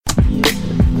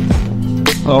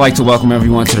Well, I'd like to welcome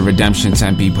everyone to the Redemption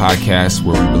Tempe podcast,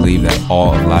 where we believe that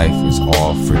all of life is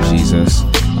all for Jesus.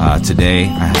 Today,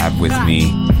 I have with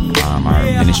me our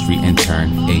ministry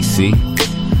intern, AC.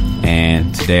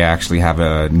 And today, I actually have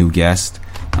a new guest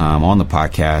on the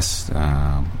podcast,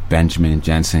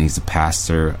 Jensen. He's the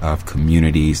pastor of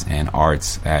communities and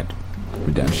arts at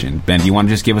Redemption. Ben, do you want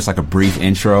to just give us like a brief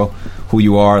intro, who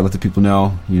you are, let the people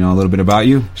know, a little bit about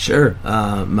you? Sure.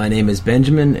 My name is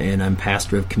Benjamin, and I'm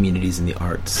pastor of communities and the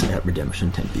arts at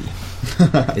Redemption Tempe.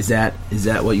 Is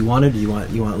that what you wanted? You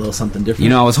want a little something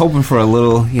different? I was hoping for a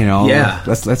little, Yeah.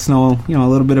 Let's know, a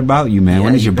little bit about you, man. Yeah,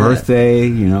 when is your bet. birthday?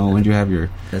 When did you have your...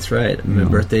 That's right. My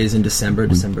birthday is in December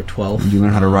 12th. When did you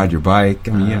learn how to ride your bike?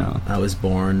 I was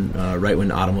born right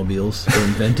when automobiles were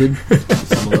invented.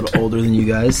 So I'm a little older than you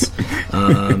guys.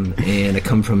 And I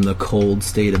come from the cold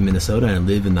state of Minnesota and I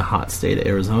live in the hot state of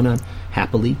Arizona,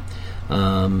 happily.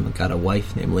 Got a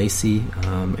wife named Lacey,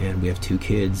 and we have 2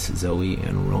 kids, Zoe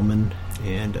and Roman,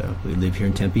 and we live here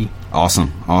in Tempe.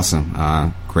 Awesome.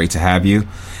 Great to have you.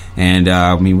 And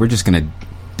we're just going to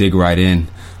dig right in.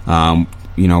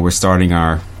 We're starting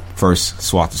our first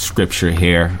swath of scripture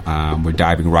here. We're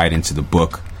diving right into the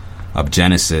book of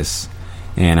Genesis.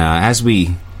 And as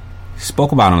we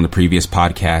spoke about on the previous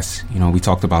podcast, we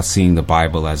talked about seeing the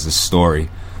Bible as a story.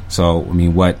 So,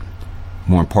 what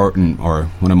more important, or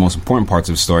one of the most important parts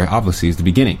of the story, obviously, is the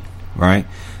beginning, right?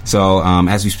 So,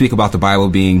 as we speak about the Bible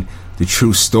being the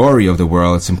true story of the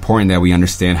world, it's important that we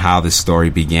understand how this story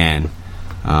began.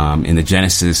 In the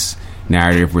Genesis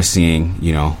narrative, we're seeing,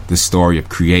 the story of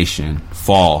creation,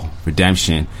 fall,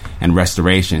 redemption, and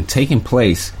restoration taking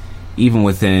place even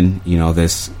within,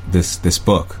 this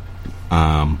book.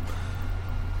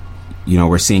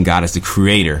 We're seeing God as the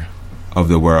creator of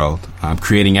the world,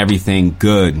 creating everything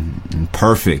good and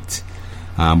perfect.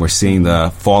 We're seeing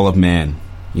the fall of man,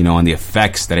 and the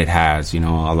effects that it has, a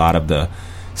lot of the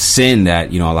sin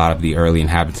that, a lot of the early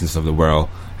inhabitants of the world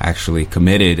actually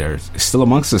committed are still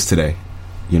amongst us today,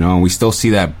 and we still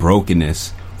see that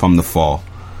brokenness from the fall.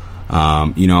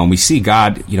 And we see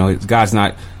God, God's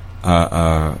not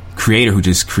a creator who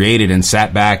just created and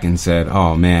sat back and said,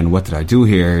 oh man, what did I do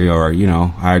here? Or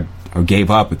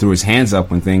gave up and threw his hands up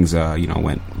when things,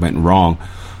 went wrong.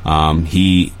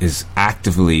 He is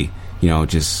actively,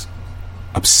 just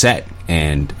upset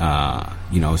and,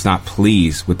 is not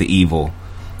pleased with the evil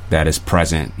that is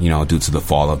present, due to the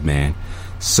fall of man.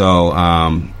 So,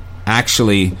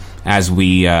 actually, as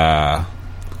we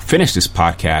finish this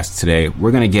podcast today,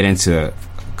 we're going to get into a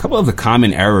couple of the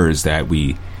common errors that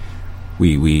we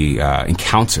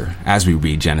encounter as we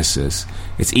read Genesis.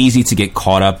 It's easy to get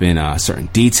caught up in certain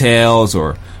details,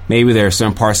 or maybe there are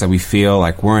certain parts that we feel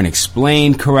like weren't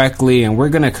explained correctly, and we're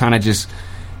going to kind of just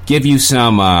give you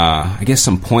some,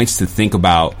 some points to think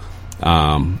about,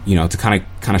 to kind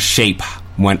of shape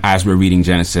as we're reading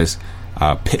Genesis,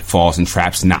 pitfalls and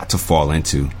traps not to fall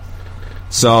into.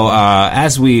 So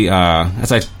as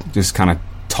I just kind of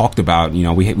talked about,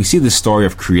 we see the story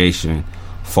of creation,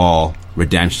 fall,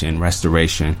 redemption,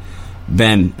 restoration.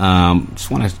 Ben,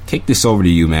 just want to kick this over to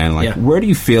you, man. Where do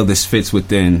you feel this fits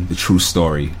within the true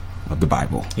story of the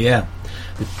Bible? Yeah,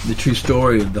 the true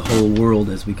story of the whole world,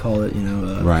 as we call it,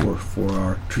 right. for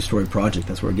our True Story project.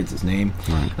 That's where it gets its name.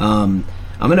 Right. I'm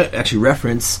going to actually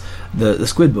reference the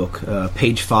Squid Book.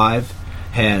 Page 5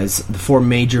 has the 4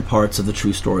 major parts of the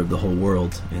true story of the whole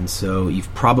world. And so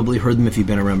you've probably heard them if you've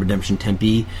been around Redemption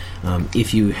Tempe.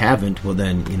 If you haven't, well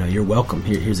then, you're welcome.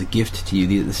 Here's a gift to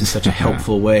you. This is such a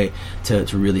helpful way to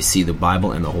really see the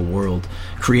Bible and the whole world.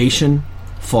 Creation,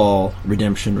 fall,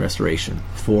 redemption, restoration.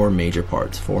 4 major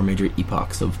parts, 4 major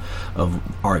epochs of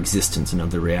our existence and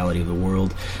of the reality of the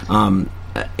world.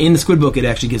 In the Squid Book, it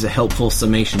actually gives a helpful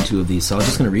summation of these, so I'm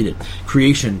just going to read it.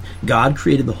 Creation, God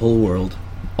created the whole world.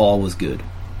 All was good.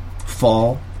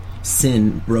 Fall,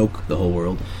 sin broke the whole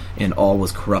world, and all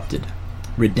was corrupted.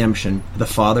 Redemption, the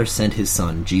Father sent his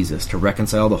Son, Jesus, to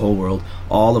reconcile the whole world.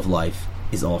 All of life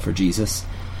is all for Jesus.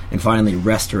 And finally,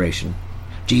 restoration.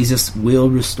 Jesus will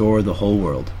restore the whole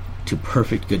world to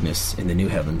perfect goodness in the new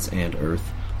heavens and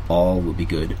earth. All will be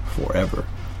good forever.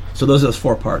 So those are those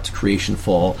 4 parts: creation,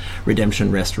 fall, redemption,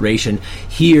 restoration.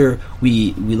 Here,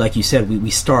 we like you said, we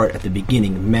start at the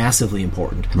beginning, massively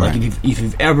important. Right. Like if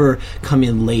you've ever come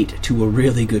in late to a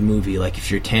really good movie, like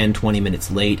if you're 10, 20 minutes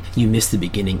late, you miss the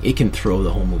beginning, it can throw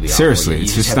the whole movie off. Seriously, You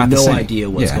it's just just have not the no same. idea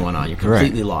what's Yeah. going on. You're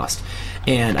completely Right. lost.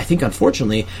 And I think,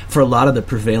 unfortunately, for a lot of the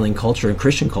prevailing culture and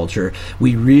Christian culture,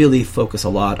 we really focus a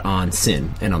lot on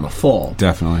sin and on the fall.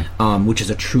 Definitely. Which is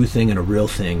a true thing and a real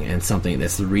thing, and something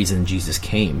that's the reason Jesus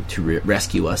came to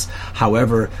rescue us.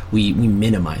 However, we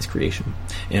minimize creation,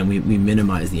 and we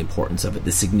minimize the importance of it,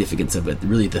 the significance of it,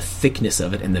 really the thickness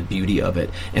of it, and the beauty of it.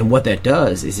 And what that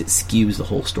does is it skews the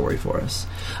whole story for us.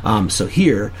 So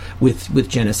here, with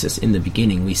Genesis, in the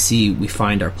beginning, we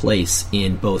find our place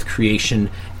in both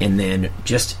creation and then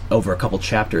just over a couple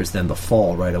chapters, then the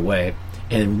fall right away.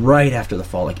 And right after the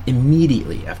fall, like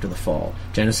immediately after the fall,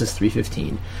 Genesis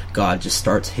 3:15, God just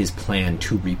starts his plan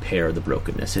to repair the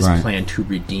brokenness, his plan to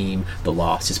redeem the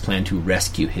lost, his plan to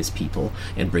rescue his people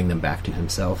and bring them back to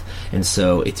himself. And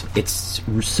so it's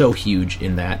so huge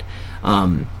in that.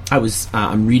 I'm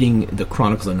reading the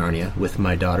Chronicles of Narnia with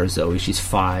my daughter Zoe. She's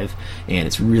 5, and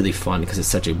it's really fun because it's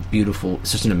such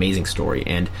an amazing story.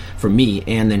 And for me,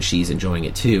 and then she's enjoying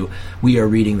it too. We are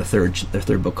reading the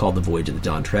third book called The Voyage of the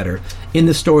Dawn Treader. In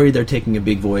the story, they're taking a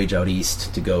big voyage out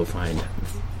east to go find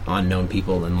unknown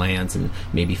people and lands, and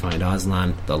maybe find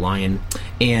Aslan, the lion.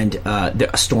 And a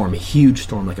huge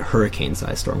storm, like a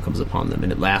hurricane-sized storm, comes upon them,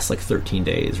 and it lasts like 13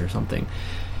 days or something.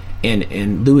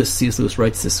 And C.S. Lewis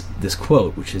writes this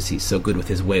quote, which is, he's so good with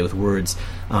his way with words,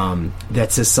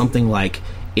 that says something like,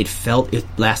 it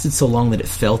lasted so long that it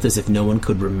felt as if no one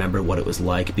could remember what it was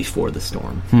like before the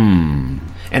storm.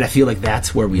 And I feel like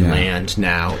that's where we land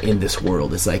now in this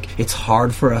world. It's like, it's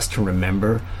hard for us to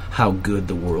remember how good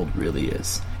the world really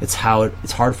is. It's hard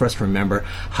for us to remember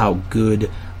how good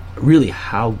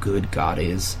God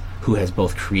is, who has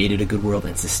both created a good world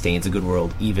and sustains a good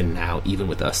world, even now, even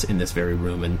with us in this very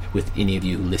room, and with any of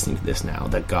you listening to this now,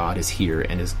 that God is here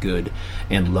and is good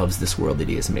and loves this world that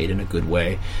he has made in a good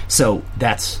way. So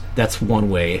that's one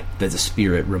way that the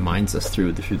Spirit reminds us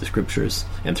through the Scriptures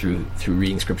and through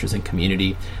reading Scriptures in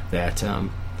community that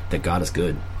God is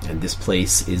good, and this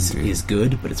place is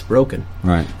good, but it's broken.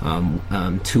 Right.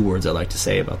 2 words I like to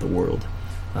say about the world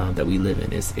that we live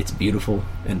in is, it's beautiful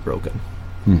and broken.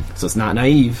 So it's not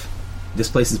naive. This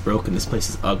place is broken. This place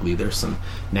is ugly. There's some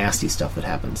nasty stuff that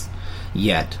happens.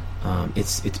 Yet,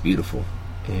 it's beautiful.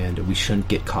 And we shouldn't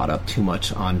get caught up too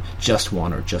much on just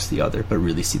one or just the other, but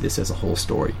really see this as a whole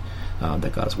story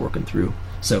that God is working through.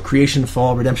 So creation,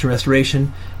 fall, redemption,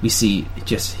 restoration, we see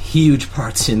just huge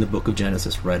parts in the book of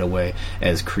Genesis right away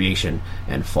as creation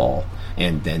and fall.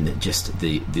 And then just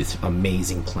this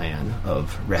amazing plan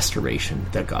of restoration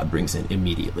that God brings in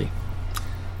immediately.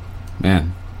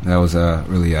 Man, that was a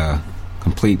really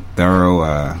complete, thorough.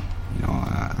 I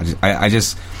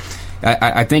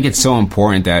think it's so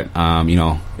important that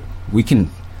we can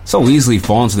so easily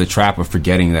fall into the trap of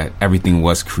forgetting that everything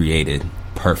was created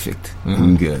perfect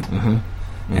and good,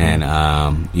 and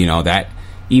that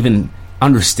even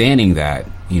understanding that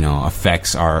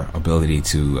affects our ability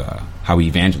to how we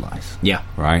evangelize. Yeah.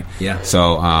 Right. Yeah.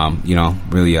 So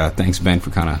really, thanks, Ben,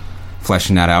 for kind of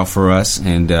fleshing that out for us.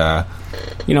 And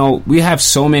we have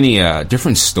so many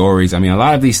different stories. I mean, a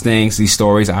lot of these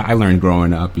stories I learned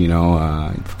growing up,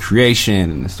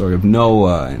 creation and the story of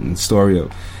Noah and the story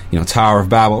of, Tower of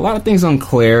Babel. A lot of things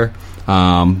unclear,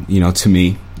 to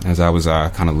me as I was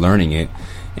kind of learning it.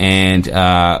 And,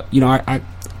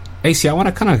 AC, I want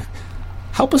to kind of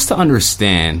help us to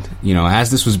understand, as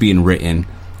this was being written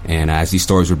and as these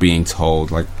stories were being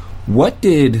told, like, what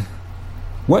did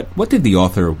the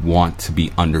author want to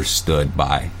be understood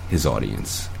by his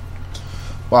audience?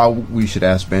 Well, we should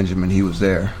ask Benjamin. He was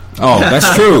there. Oh,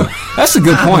 that's true. That's a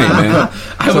good point, man.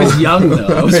 I was young, though.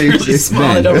 I was really small.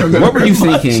 I don't remember. What were you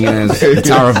thinking as the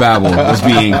Tower of Babel was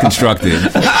being constructed?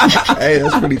 Hey,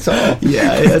 that's pretty tall.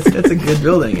 Yeah, that's a good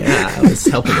building. Yeah, I was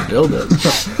helping to build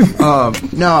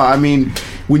it. No, I mean,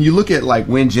 when you look at like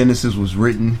when Genesis was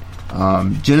written,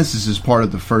 Genesis is part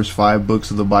of the first 5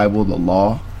 books of the Bible, the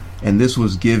law. And this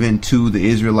was given to the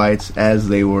Israelites as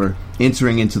they were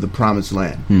entering into the Promised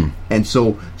Land. And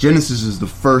so Genesis is the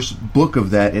first book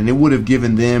of that, and it would have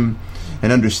given them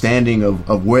an understanding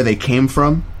of where they came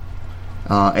from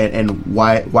and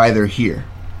why they're here.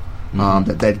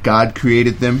 That God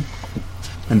created them,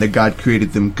 and that God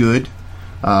created them good,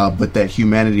 but that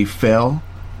humanity fell,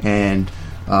 and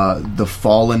the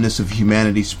fallenness of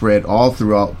humanity spread all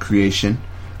throughout creation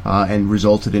and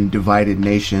resulted in divided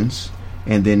nations.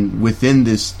 And then within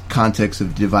this context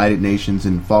of divided nations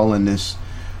and fallenness,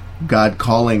 God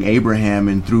calling Abraham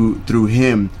and through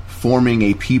him forming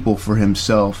a people for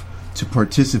himself to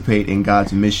participate in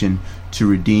God's mission to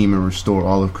redeem and restore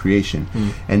all of creation.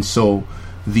 And so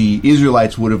the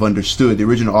Israelites would have understood, the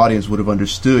original audience would have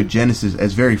understood Genesis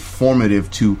as very formative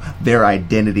to their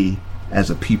identity as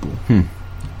a people.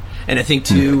 And I think,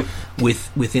 too,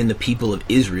 within the people of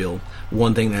Israel,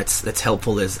 one thing that's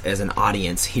helpful as an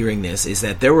audience hearing this is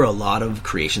that there were a lot of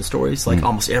creation stories. Like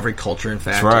almost every culture, in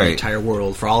fact, in the entire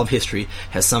world, for all of history,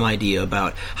 has some idea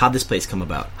about how this place come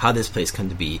about, how this place come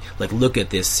to be. Like, look at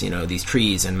this, these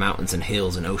trees and mountains and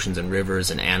hills and oceans and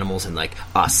rivers and animals and, like,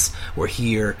 us. We're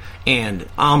here. And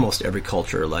almost every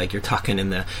culture, like, you're talking in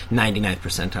the 99th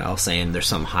percentile, saying there's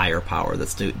some higher power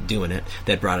that's doing it,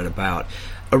 that brought it about.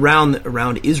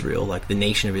 Around Israel, like the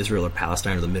nation of Israel or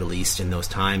Palestine or the Middle East in those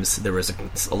times, there was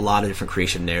a lot of different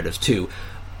creation narratives too.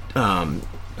 A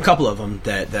couple of them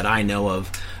that I know of.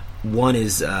 One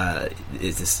is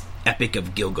this Epic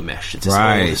of Gilgamesh. It's this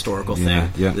old historical thing.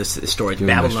 Yeah. This story,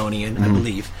 Babylonian, I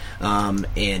believe, and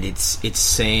it's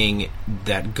saying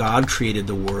that God created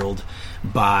the world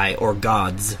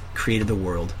gods created the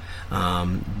world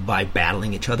by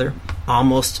battling each other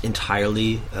almost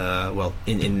entirely.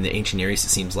 In the ancient Near East, it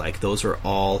seems like those are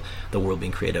all the world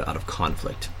being created out of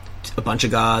conflict. A bunch of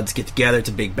gods get together. It's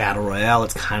a big battle royale.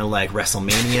 It's kind of like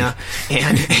WrestleMania,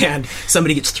 and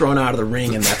somebody gets thrown out of the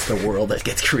ring, and that's the world that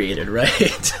gets created,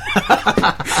 right?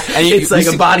 And it's like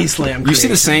a body slam. You see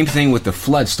the same thing with the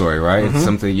flood story, right? It's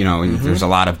something, there's a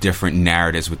lot of different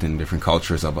narratives within different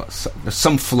cultures of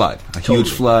some flood, huge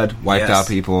flood, wiped out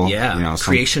people. Yeah,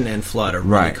 creation and flood are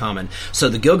really common. So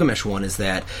the Gilgamesh one is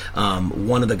that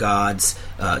one of the gods,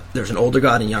 there's an older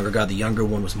god and younger god. The younger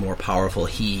one was more powerful.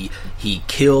 He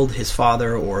killed his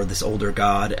father, or this older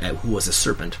god, who was a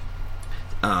serpent,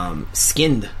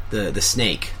 skinned the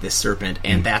snake, this serpent,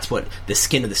 and that's what the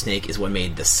skin of the snake is what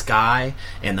made the sky,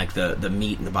 and like the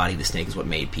meat in the body of the snake is what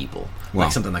made people.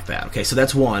 Like something like that. Okay, so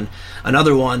that's one.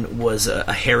 Another one was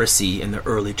a heresy in the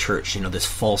early church, this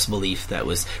false belief that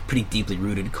was pretty deeply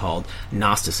rooted called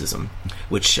Gnosticism,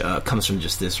 which comes from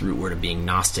just this root word of being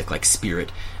Gnostic, like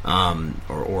spirit,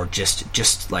 or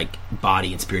just like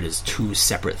body and spirit as two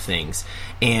separate things.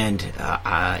 And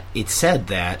it said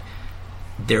that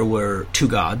there were two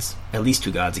gods, at least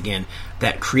two gods again,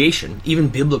 that creation, even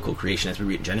biblical creation as we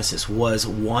read in Genesis, was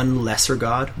one lesser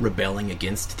god rebelling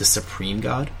against the supreme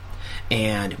God.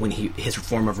 And when his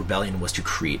form of rebellion was to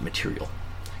create material,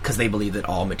 because they believe that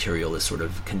all material is sort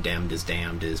of condemned, is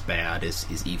damned, is bad, is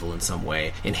evil in some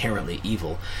way, inherently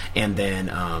evil. And then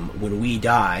when we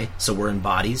die, so we're in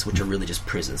bodies, which are really just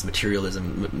prisons.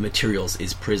 Materials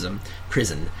is prison.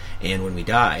 And when we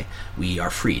die, we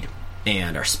are freed.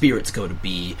 And our spirits go to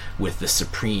be with the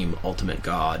supreme ultimate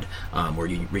God.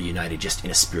 We're reunited just in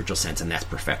a spiritual sense, and that's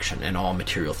perfection. And all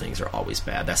material things are always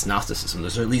bad. That's Gnosticism.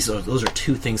 Those are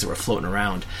two things that were floating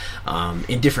around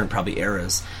in different probably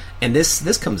eras. And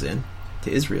this comes in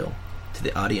to Israel, to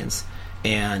the audience,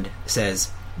 and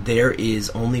says there is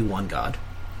only one God.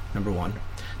 Number one.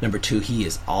 Number two, He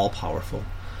is all powerful.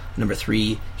 Number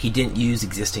three, He didn't use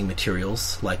existing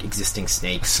materials like existing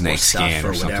snakes or stuff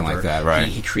or something whatever. Like that, right?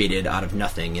 He created out of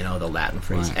nothing, the Latin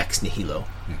phrase ex nihilo,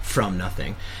 from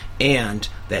nothing, and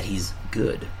that He's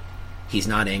good. He's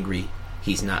not angry.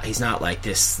 He's not like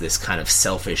this kind of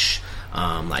selfish,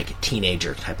 like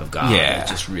teenager type of God. Yeah, that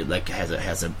just really like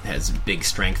has big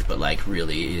strength, but like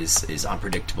really is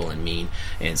unpredictable and mean.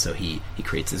 And so he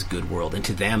creates this good world. And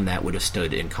to them, that would have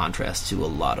stood in contrast to a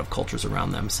lot of cultures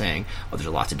around them, saying, "Oh, there's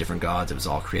lots of different gods. It was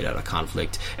all created out of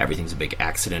conflict. Everything's a big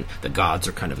accident. The gods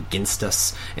are kind of against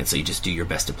us, and so you just do your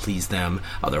best to please them.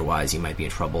 Otherwise, you might be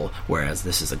in trouble." Whereas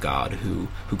this is a God who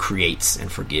creates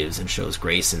and forgives and shows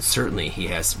grace, and certainly He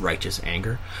has righteous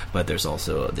anger, but there's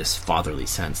also this fatherly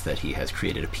sense that He has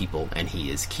created a people and He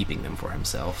is keeping them for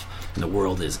Himself. And the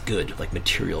world is good, like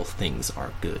material things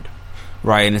are good.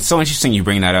 Right, and it's so interesting you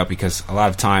bring that up, because a lot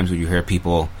of times when you hear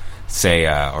people say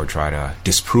or try to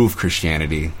disprove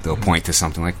Christianity, they'll point to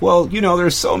something like, well,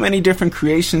 there's so many different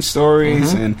creation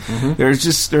stories, and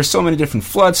there's so many different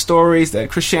flood stories that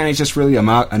Christianity is just really an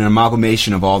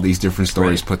amalgamation of all these different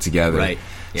stories put together. Right.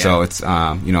 Yeah. So it's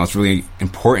it's really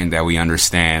important that we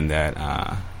understand that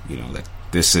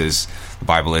that the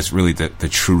Bible is really the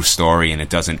true story, and it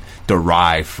doesn't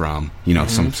derive from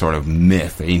some sort of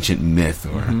myth, ancient myth,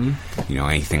 or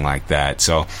anything like that.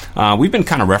 So we've been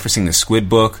kind of referencing the Squid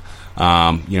book.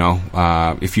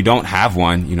 If you don't have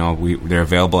one, they're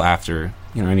available after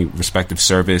any respective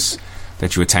service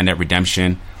that you attend at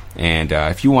Redemption. And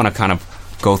if you want to kind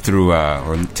of go through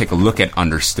or take a look at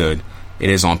Understood, it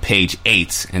is on page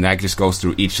 8, and that just goes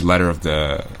through each letter of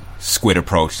the Squid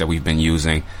approach that we've been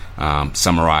using.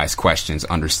 Summarize, questions,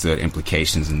 understood,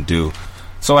 implications, and do.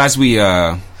 So as we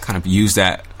kind of use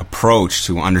that approach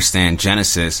to understand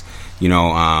Genesis,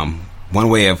 one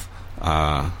way of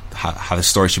how the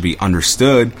story should be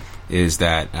understood is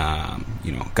that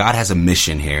God has a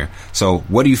mission here. So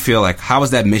what do you feel like? How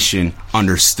is that mission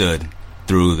understood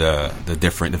through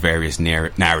the various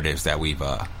narratives that we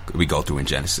go through in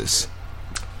Genesis.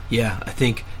 Yeah, I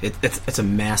think it's a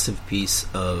massive piece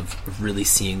of really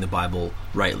seeing the Bible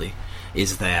rightly,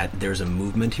 is that there's a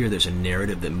movement here, there's a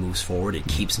narrative that moves forward, it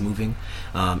keeps moving.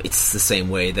 It's the same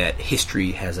way that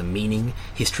history has a meaning.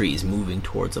 History is moving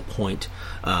towards a point,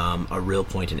 a real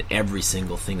point, and every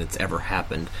single thing that's ever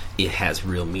happened, it has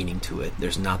real meaning to it.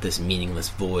 There's not this meaningless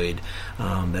void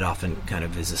that often kind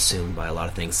of is assumed by a lot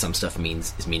of things. Some stuff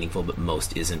is meaningful, but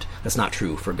most isn't. That's not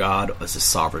true. For God as a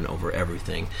sovereign over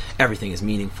everything, everything is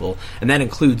meaningful, and that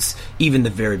includes even the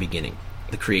very beginning.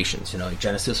 The creations, like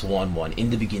Genesis 1:1. In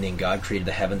the beginning, God created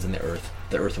the heavens and the earth.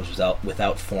 The earth was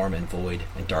without form and void,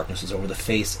 and darkness was over the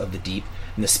face of the deep.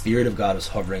 And the Spirit of God was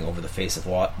hovering over the face of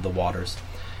the waters.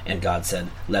 And God said,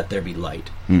 "Let there be light."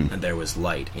 And there was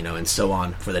light, and so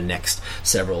on for the next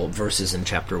several verses in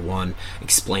chapter 1,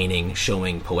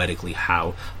 showing poetically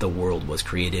how the world was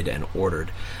created and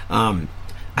ordered.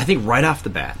 I think right off the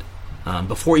bat,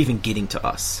 before even getting to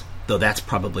us, though that's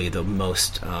probably the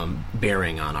most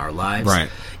bearing on our lives, right,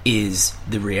 is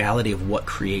the reality of what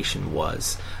creation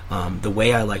was. The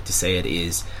way I like to say it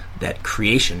is that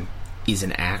creation is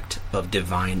an act of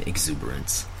divine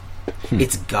exuberance.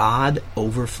 It's God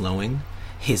overflowing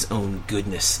his own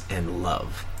goodness and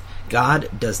love. God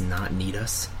does not need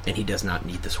us, and he does not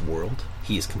need this world.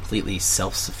 He is completely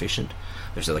self-sufficient.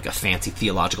 There's a fancy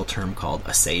theological term called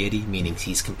aseity, meaning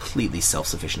he's completely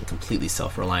self-sufficient, completely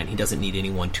self-reliant. He doesn't need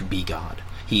anyone to be God.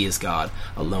 He is God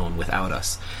alone without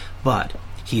us. But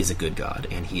he is a good God,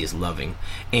 and he is loving.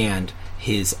 And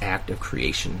his act of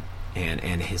creation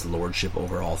and his lordship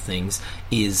over all things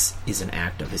is an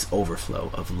act of his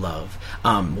overflow of love.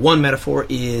 One metaphor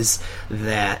is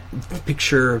that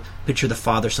picture the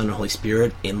Father, Son, and Holy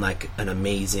Spirit in an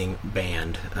amazing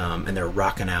band, and they're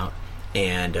rocking out.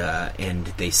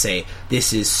 And they say,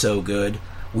 "This is so good,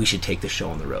 we should take the show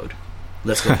on the road.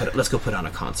 Let's go put on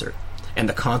a concert." And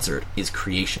the concert is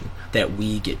creation, that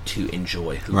we get to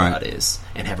enjoy who right. God is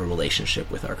and have a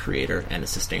relationship with our Creator and a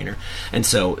Sustainer. And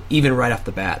so, even right off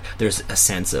the bat, there's a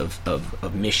sense of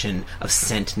mission, of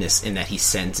sentness, in that he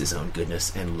sends his own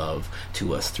goodness and love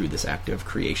to us through this act of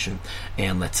creation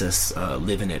and lets us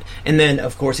live in it. And then,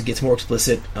 of course, it gets more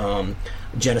explicit.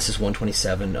 Genesis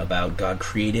 1:27 about God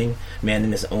creating man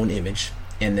in his own image.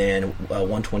 And then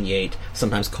 1:28,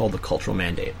 sometimes called the cultural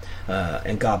mandate.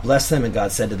 And God blessed them, and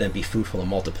God said to them, "Be fruitful and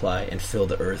multiply, and fill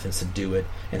the earth and subdue it,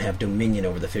 and have dominion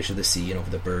over the fish of the sea, and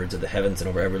over the birds of the heavens, and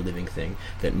over every living thing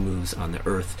that moves on the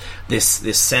earth." This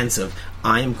sense of,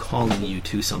 I am calling you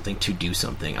to something, to do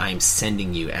something. I am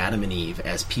sending you, Adam and Eve,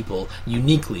 as people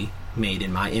uniquely made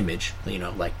in my image.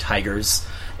 Like tigers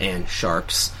and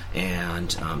sharks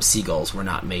and seagulls were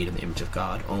not made in the image of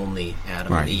God. Only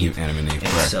Adam and Eve.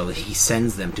 And so he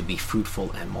sends them to be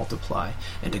fruitful and multiply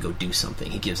and to go do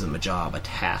something. He gives them a job, a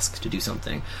task to do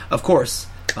something. Of course,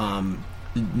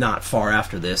 not far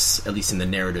after this, at least in the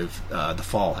narrative, the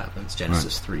fall happens,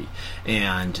 Genesis 3.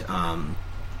 And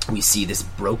we see this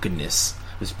brokenness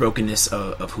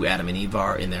of who Adam and Eve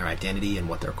are in their identity and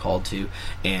what they're called to,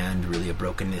 and really a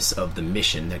brokenness of the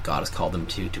mission that God has called them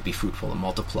to be fruitful and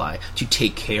multiply, to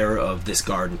take care of this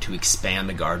garden, to expand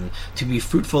the garden, to be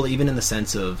fruitful even in the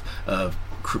sense of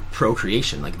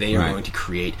procreation. Like they are right. going to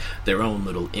create their own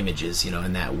little images,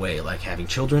 in that way, like having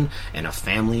children and a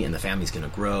family, and the family's going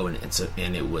to grow, and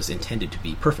it was intended to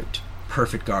be perfect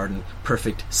garden,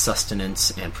 perfect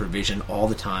sustenance and provision all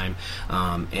the time,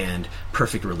 and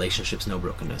perfect relationships, no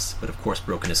brokenness. But of course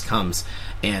brokenness comes,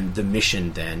 and the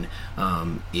mission then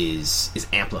is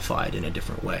amplified in a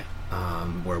different way,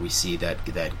 where we see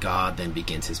that God then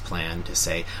begins his plan to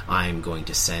say, I'm going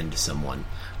to send someone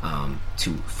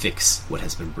to fix what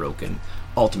has been broken,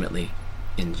 ultimately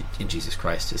in Jesus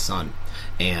Christ, his Son.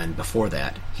 And before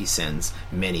that, he sends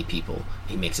many people.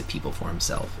 He makes a people for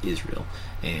himself, Israel,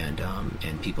 and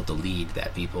people to lead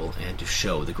that people and to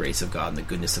show the grace of God and the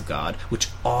goodness of God, which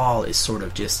all is sort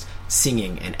of just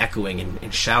singing and echoing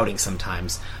and shouting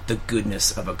sometimes the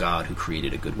goodness of a God who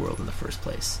created a good world in the first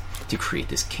place, to create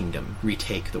this kingdom,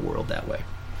 retake the world that way.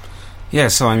 Yeah,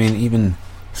 so I mean, even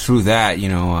through that, you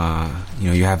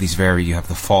have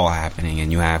the fall happening,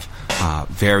 and you have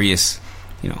various,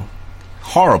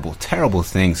 horrible, terrible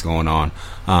things going on,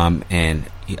 and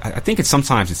I think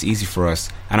sometimes it's easy for us.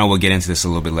 I know we'll get into this a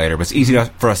little bit later, but it's easy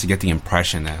for us to get the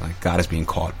impression that God is being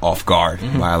caught off guard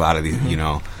mm-hmm. by a lot of these,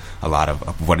 a lot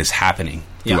of what is happening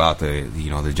throughout the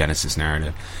the Genesis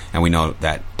narrative, and we know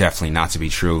that definitely not to be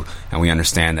true, and we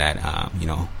understand that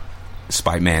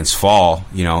despite man's fall,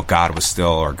 God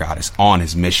is on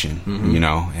his mission, mm-hmm.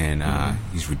 And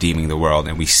he's redeeming the world,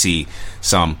 and we see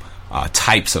some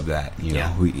types of that. You know,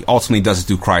 he ultimately does it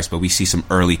through Christ, but we see some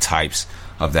early types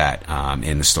of that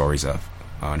in the stories of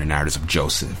the narratives of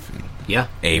Joseph and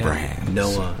Abraham,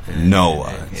 Noah, and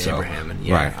Abraham, and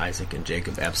Isaac and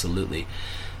Jacob. Absolutely,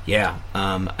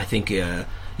 I think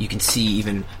you can see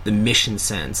even the mission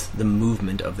sense, the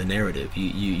movement of the narrative.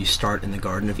 You start in the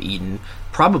Garden of Eden,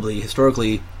 probably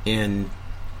historically in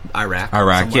Iraq,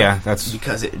 somewhere, that's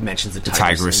because it mentions the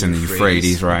Tigris and the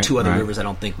Euphrates, right? Two other rivers I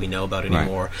don't think we know about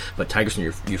anymore, but Tigris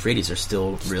and Euphrates are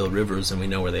still real rivers, and we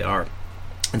know where they are.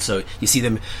 And so you see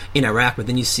them in Iraq, but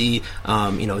then you see,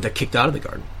 they're kicked out of the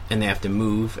garden, and they have to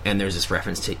move. And there's this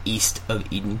reference to east of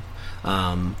Eden,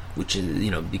 which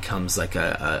is, becomes like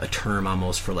a term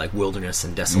almost for like wilderness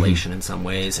and desolation in some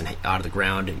ways. And out of the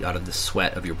ground, out of the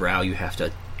sweat of your brow, you have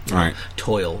to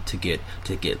toil to get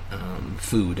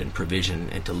food and provision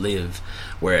and to live,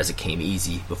 whereas it came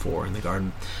easy before in the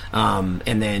garden.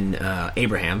 And then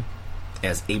Abraham,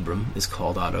 as Abram, is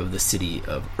called out of the city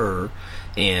of Ur,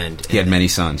 and he had many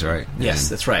sons, right? Yes,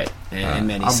 that's right. And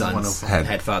many sons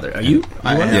had father. Are you?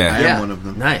 I am one of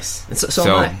them. Nice. And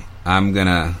so am I. I'm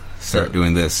gonna start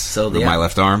doing this with my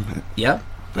left arm. Yep.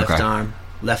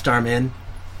 Left arm in.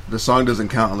 The song doesn't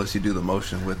count unless you do the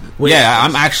motion with it.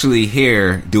 I'm actually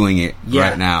here doing it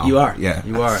right now. You are. Yeah,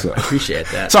 you are. So. I appreciate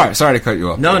that. Sorry to cut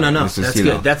you off. No. That's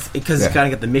good. That's because it's got to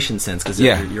get the mission sense, because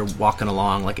you're walking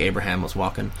along like Abraham was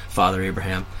walking, Father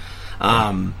Abraham.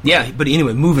 But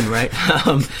anyway, moving, right?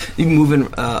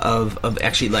 Moving of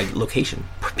actually like location,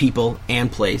 people and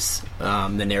place.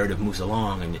 The narrative moves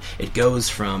along, and it goes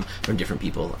from different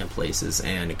people and places,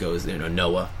 and it goes,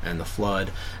 Noah and the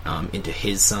flood, into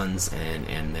his sons,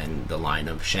 and then the line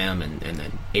of Shem, and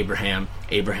then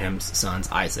Abraham's sons,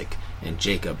 Isaac and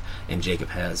Jacob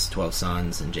has 12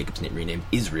 sons, and Jacob's renamed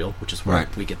Israel, which is where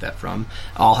we get that from.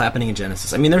 All happening in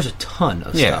Genesis. I mean, there's a ton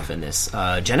of stuff in this.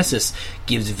 Genesis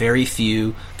gives very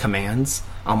few commands,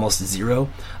 almost zero,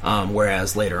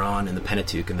 whereas later on in the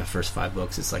Pentateuch, in the first 5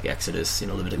 books, it's like Exodus,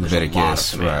 Leviticus, a lot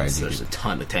of commands. There's a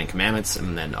ton, the 10 Commandments,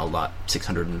 and then a lot,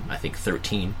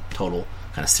 613 total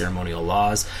kind of ceremonial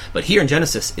laws. But here in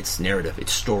Genesis, it's narrative,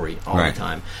 it's story all the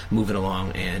time, moving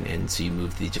along, and so you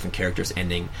move these different characters,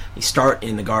 ending. You start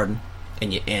in the garden,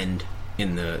 and you end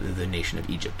in the nation of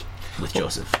Egypt with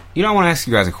Joseph. I want to ask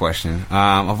you guys a question.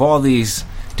 Of all these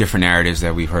different narratives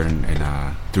that we've heard in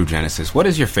through Genesis, what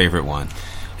is your favorite one?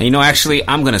 And actually,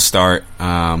 I'm going to start.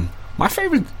 My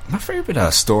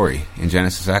favorite story in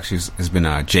Genesis actually has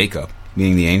been Jacob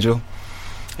meeting the angel.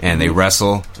 And they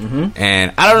wrestle,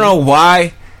 and I don't know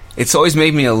why it's always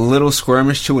made me a little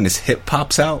squirmish too when his hip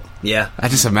pops out. Yeah, I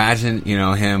just imagine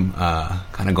him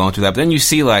kind of going through that. But then you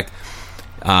see him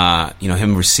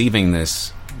receiving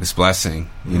this blessing,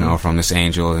 from this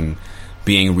angel and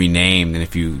being renamed. And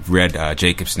if you read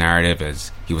Jacob's narrative,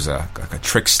 as he was a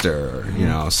trickster,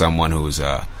 someone who was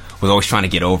always trying to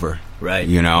get over. Right.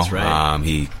 That's right.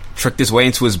 He tricked his way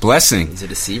into his blessing. He's a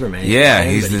deceiver, man.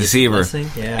 He's the deceiver.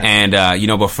 And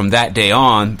but from that day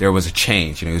on, there was a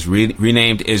change. He was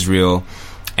renamed Israel,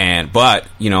 but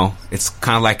it's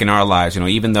kind of like in our lives.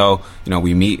 Even though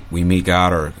we meet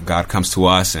God, or God comes to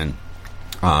us, and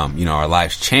our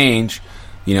lives change.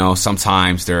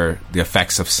 Sometimes the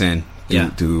effects of sin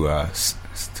do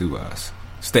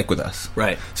stick with us.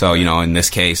 Right. So in this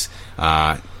case,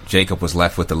 Jacob was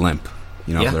left with a limp.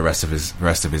 For the rest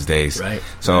of his days. Right.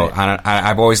 So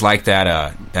I've always liked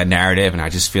that narrative, and I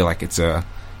just feel like it's a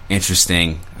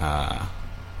interesting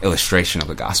illustration of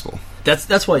the gospel.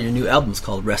 That's why your new album's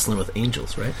called Wrestling with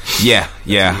Angels, right? Yeah.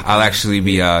 I'll actually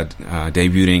be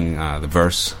debuting the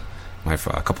verse, a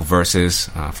couple verses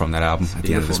from that album at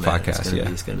the end of this podcast.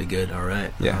 It's gonna be good. All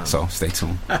right. Yeah. So stay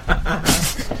tuned.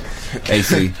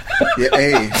 AC. Yeah.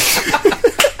 Hey.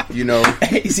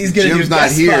 He's Jim's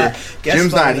not here.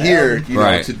 Jim's not here. He's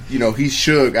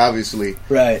Suge, obviously.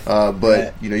 Right.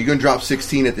 But you're gonna drop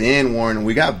 16 at the end, Warren, and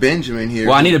we got Benjamin here.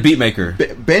 Well, I need a beat maker.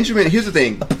 Benjamin, here's the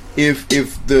thing: if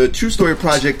the True Story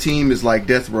Project team is like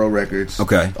Death Row Records,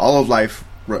 All of Life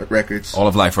Records,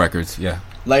 yeah.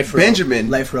 Life Row. Benjamin,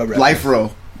 Life Row Records. Life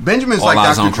Row. Benjamin's All like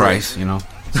Eyes Dr. on Christ,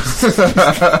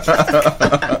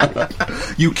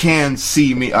 You can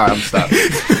see me. All right, I'm stopping.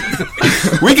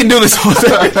 We can do this whole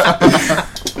thing.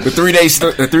 The 3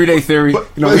 day theory.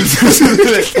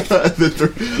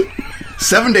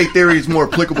 7 day theory is more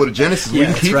applicable to Genesis.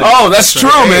 Yeah, that's right. Oh, that's true,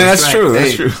 man. That's true.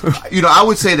 That's true. I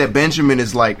would say that Benjamin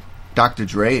is like Dr.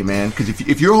 Dre, man, because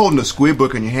if you're holding a Squid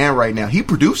book in your hand right now, he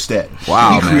produced that.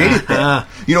 Wow, he created that.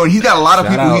 And he's got a lot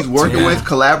of people he's working with,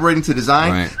 collaborating to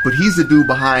design, but he's the dude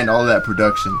behind all of that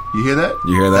production. You hear that?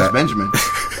 That's Benjamin.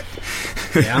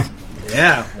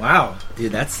 Yeah. Wow,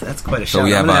 dude, that's quite a show. So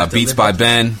we have Beats by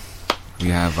Ben, We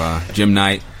have Jim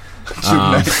Knight.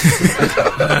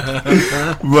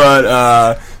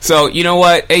 But so you know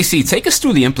what, AC, take us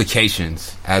through the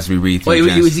implications as we read through. Wait,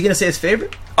 Genesis. was he going to say his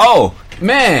favorite? Oh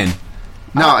man.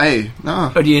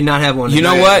 No. Or do you not have one? You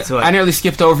know what? I nearly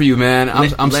skipped over you, man.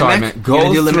 I'm sorry, man.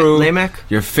 Go through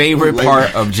your favorite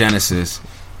part of Genesis.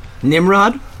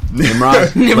 Nimrod.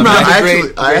 I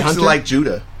actually like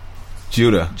Judah.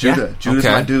 Judah. Judah's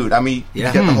my dude. I mean, you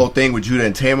got the whole thing with Judah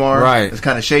and Tamar. Right. It's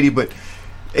kind of shady, but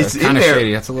it's kind of there.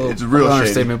 shady. That's it's a real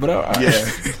understatement, but all right. Yeah.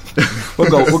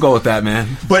 we'll go with that, man.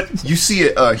 But you see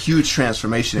a huge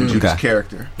transformation in Judah's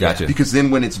character. Gotcha. Because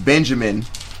then when it's Benjamin,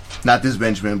 not this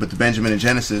Benjamin, but the Benjamin in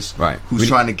Genesis, right, who's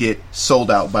trying to get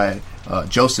sold out by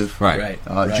Joseph, right.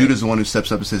 Judah's the one who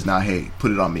steps up and says, "Nah, hey,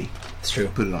 put it on me." It's true.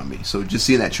 Put it on me. So just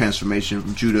seeing that transformation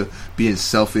from Judah being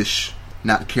selfish,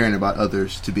 not caring about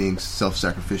others, to being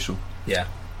self-sacrificial. Yeah.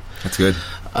 That's good.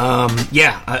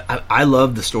 I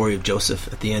love the story of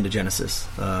Joseph at the end of Genesis,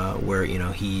 where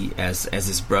he, as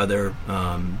his brother,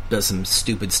 does some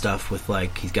stupid stuff with,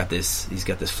 like, he's got this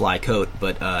fly coat,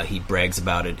 but he brags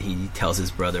about it. He tells his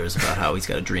brothers about how he's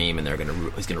got a dream and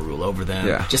he's gonna rule over them.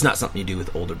 Yeah. Just not something you do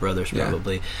with older brothers,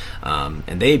 probably.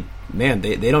 And they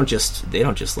don't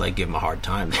just like give him a hard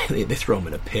time. they throw him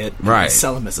in a pit, right? And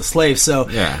sell him as a slave. So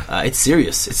it's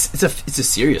serious. It's a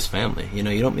serious family. You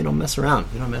don't mess around.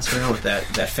 You don't mess around with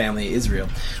that family Israel.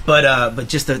 But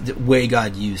just the way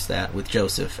God used that with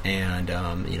Joseph, and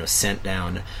sent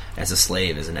down as a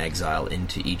slave, as an exile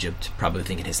into Egypt, probably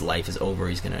thinking his life is over.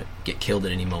 He's going to get killed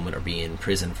at any moment, or be in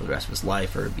prison for the rest of his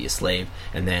life, or be a slave.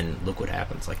 And then look what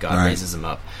happens. Like, God raises him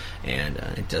up, and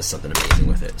it does something amazing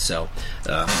with it. So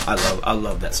I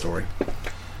love that story.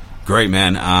 Great,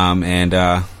 man. And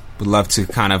would love to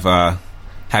kind of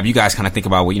have you guys kind of think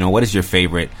about what is your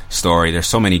favorite story. There's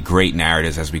so many great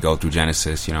narratives as we go through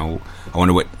Genesis. I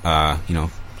wonder what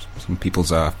some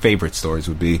people's favorite stories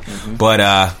would be. But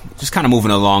just kind of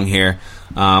moving along here,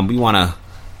 we want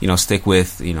to stick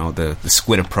with the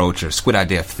squid approach, or squid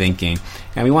idea of thinking,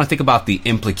 and we want to think about the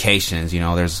implications.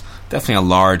 There's definitely a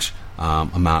large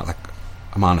amount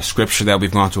of scripture that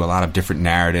we've gone through, a lot of different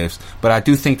narratives, but I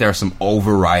do think there are some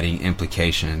overriding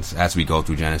implications as we go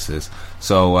through Genesis.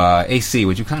 So AC,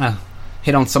 would you kind of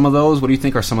hit on some of those? What do you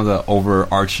think are some of the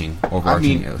overarching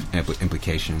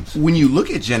implications? When you look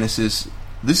at Genesis,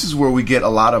 this is where we get a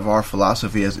lot of our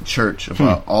philosophy as a church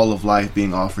about all of life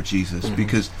being all for Jesus.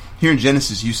 Because here in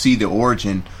Genesis, you see the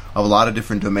origin of a lot of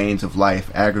different domains of life: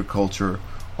 agriculture,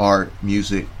 art,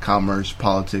 music, commerce,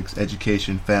 politics,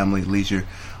 education, family, leisure.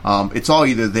 It's all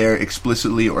either there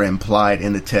explicitly or implied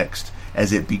in the text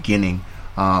as it beginning.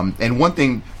 And one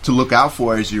thing to look out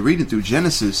for as you're reading through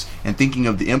Genesis and thinking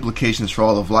of the implications for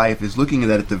all of life is looking at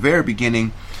that at the very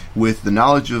beginning with the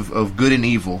knowledge of good and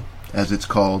evil, as it's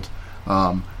called.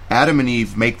 Adam and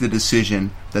Eve make the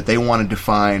decision that they want to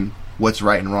define what's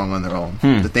right and wrong on their own,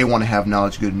 that they want to have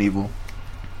knowledge of good and evil,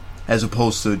 as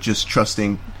opposed to just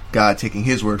trusting God, taking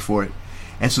his word for it.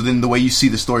 And so then the way you see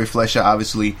the story flesh out,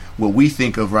 obviously, what we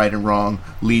think of right and wrong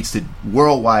leads to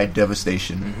worldwide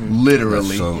devastation,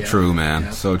 literally. That's so true, man. Yeah.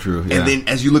 So true. Yeah. And then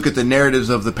as you look at the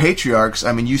narratives of the patriarchs,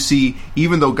 I mean, you see,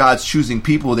 even though God's choosing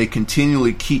people, they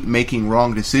continually keep making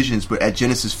wrong decisions. But at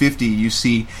Genesis 50, you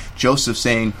see Joseph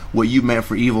saying, what you meant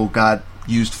for evil, God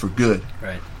used for good.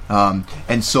 Right.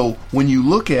 And so when you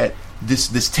look at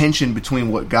this tension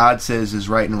between what God says is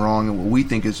right and wrong and what we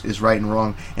think is right and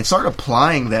wrong, and start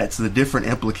applying that to the different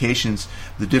implications,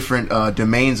 the different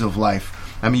domains of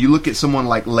life. I mean, you look at someone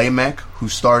like Lamech, who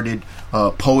started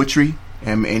poetry,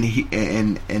 and he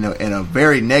in a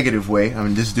very negative way. I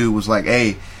mean, this dude was like,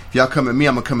 hey, if y'all come at me,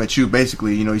 I'm going to come at you,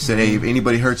 basically. He said, hey, if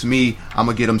anybody hurts me, I'm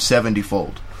going to get them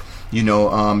 70-fold.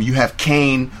 You have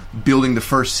Cain building the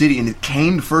first city, and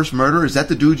Cain, the first murderer, is that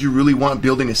the dude you really want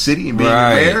building a city and being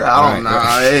mayor? I don't know.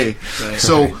 Hey,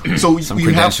 so some you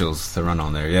credentials to run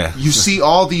on there. Yeah, you see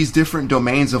all these different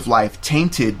domains of life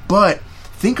tainted. But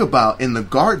think about in the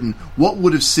garden, what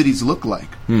would have cities look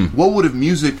like? What would have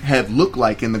music have looked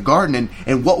like in the garden,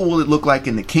 and what will it look like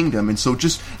in the kingdom? And so,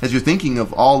 just as you're thinking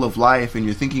of all of life, and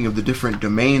you're thinking of the different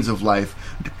domains of life,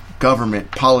 government,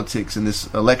 politics, and this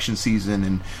election season,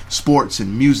 and sports,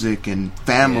 and music, and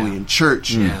family, and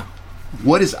church. Yeah.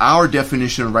 What is our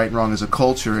definition of right and wrong as a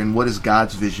culture, and what is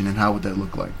God's vision, and how would that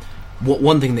look like?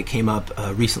 One thing that came up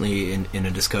recently in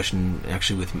a discussion,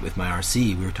 actually with my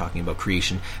RC, we were talking about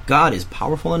creation. God is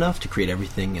powerful enough to create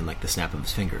everything in like the snap of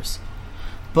his fingers,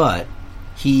 but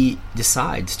he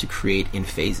decides to create in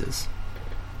phases.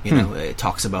 It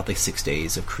talks about the 6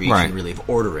 days of creation, really of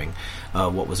ordering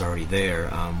what was already there,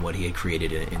 what he had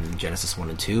created in Genesis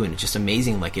 1 and 2, and it's just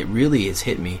amazing. Like, it really has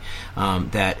hit me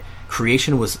that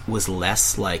creation was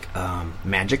less like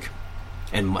magic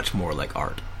and much more like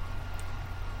art.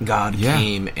 God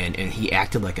came and he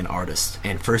acted like an artist.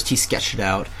 And first he sketched it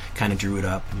out, kind of drew it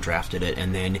up and drafted it,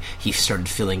 and then he started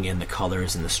filling in the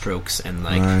colors and the strokes, and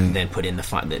then put in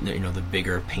the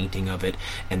bigger painting of it,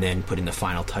 and then put in the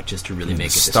final touches to really make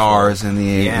it stars and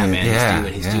the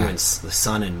he's doing the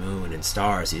sun and moon and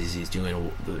stars. He's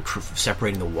doing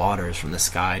separating the waters from the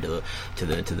sky to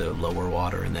the lower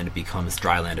water, and then it becomes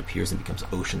dry land appears and becomes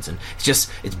oceans, and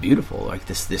it's beautiful, like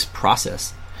this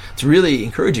process. It's really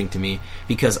encouraging to me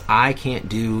because I can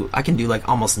do like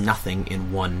almost nothing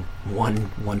in one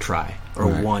try or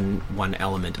one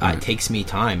element. It takes me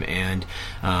time, and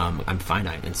I'm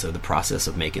finite, and so the process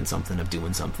of making something, of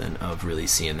doing something, of really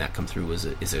seeing that come through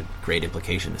is a great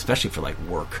implication, especially for like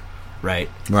work. Right.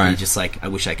 You just like, I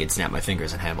wish I could snap my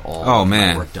fingers and have all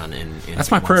my work done in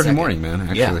that's my prayer every morning, man.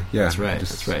 Actually, yeah. That's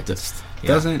right.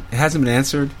 It hasn't been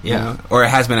answered, or it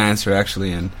has been answered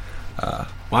actually, and.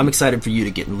 Well, I'm excited for you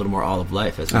to get in a little more olive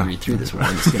life as we read through this one.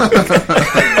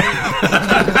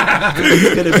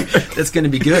 That's going to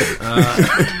be good.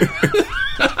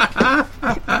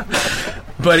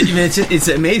 But it's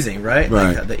amazing, right?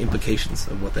 Like, the implications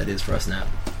of what that is for us now.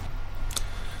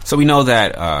 So we know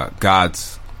that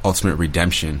God's ultimate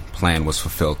redemption plan was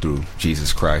fulfilled through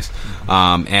Jesus Christ.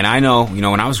 And I know,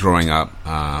 when I was growing up,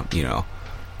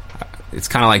 it's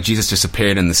kind of like Jesus just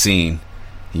appeared in the scene,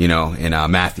 in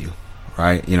Matthew.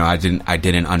 Right, I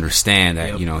didn't understand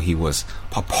that he was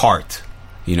a part,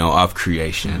 of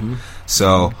creation. Mm-hmm.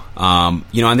 So, and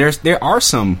there are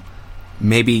some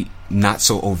maybe not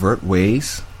so overt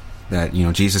ways that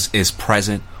Jesus is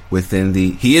present within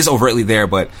he is overtly there,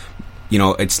 but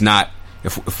it's not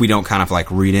if we don't kind of like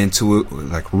read into it,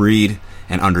 like read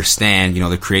and understand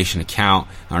the creation account,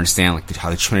 understand like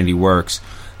how the Trinity works,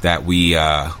 that we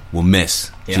will miss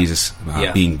Jesus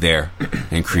being there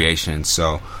in creation.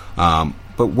 So.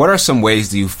 But what are some ways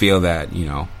do you feel that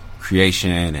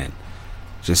creation and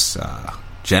just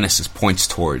Genesis points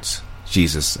towards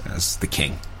Jesus as the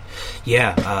King?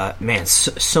 Yeah, man,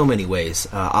 so many ways.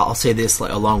 I'll say this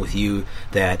along with you,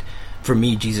 that for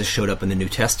me, Jesus showed up in the New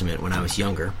Testament when I was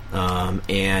younger,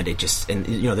 and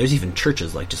there's even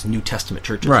churches, like just New Testament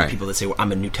churches, right. People that say, well,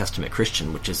 I'm a New Testament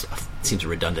Christian, which seems a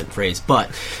redundant phrase, but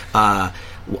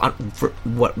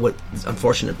what's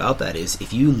unfortunate about that is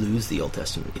if you lose the Old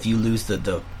Testament, if you lose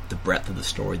the breadth of the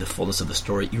story, the fullness of the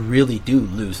story, you really do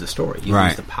lose the story. You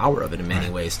lose the power of it in many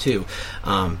ways too.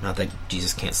 Not that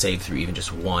Jesus can't save through even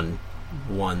just one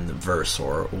verse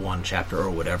or one chapter or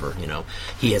whatever.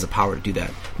 He has a power to do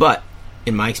that, but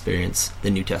in my experience,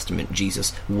 the New Testament,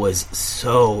 Jesus was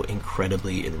so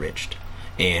incredibly enriched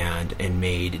and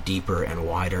made deeper and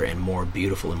wider and more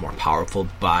beautiful and more powerful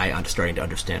by starting to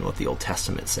understand what the Old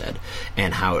Testament said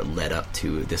and how it led up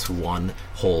to this one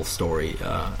whole story,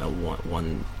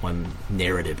 one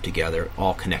narrative together,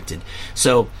 all connected.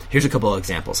 So here's a couple of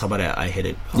examples. How about I hit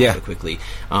it quickly?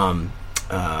 Sometimes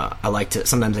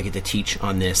I get to teach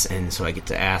on this, and so I get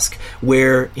to ask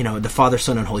where, the Father,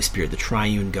 Son, and Holy Spirit, the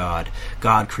triune God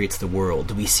creates the world.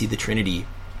 Do we see the Trinity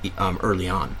early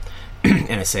on?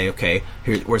 And I say, okay,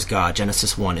 where's God?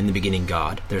 Genesis 1, in the beginning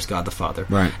God. There's God the Father.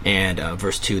 Right. And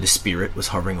verse 2, the Spirit was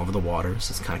hovering over the waters.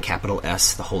 It's kind of capital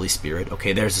S, the Holy Spirit.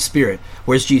 Okay, there's the Spirit.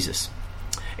 Where's Jesus?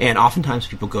 And oftentimes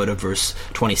people go to verse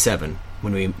 27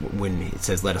 when it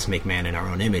says, let us make man in our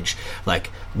own image. Like,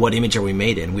 what image are we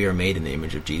made in? We are made in the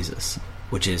image of Jesus,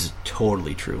 which is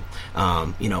totally true.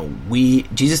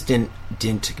 Jesus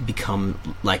didn't become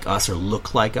like us or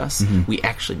look like us. Mm-hmm. We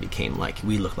actually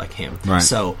we look like him. Right.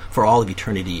 So for all of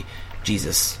eternity,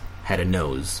 Jesus had a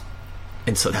nose.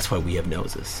 And so that's why we have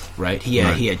noses, right? He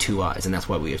had two eyes, and that's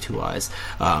why we have two eyes.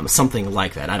 Something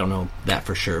like that. I don't know that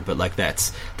for sure, but like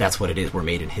that's what it is. We're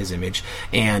made in his image.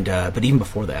 And but even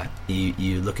before that,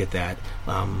 you look at that,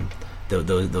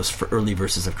 those early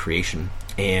verses of creation.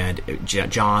 And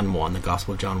John 1, the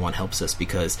Gospel of John 1 helps us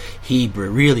because he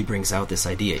really brings out this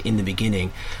idea. In the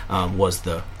beginning was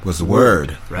the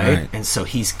Word, right? And so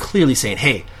he's clearly saying,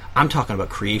 hey, I'm talking about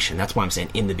creation. That's why I'm saying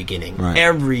in the beginning. Right.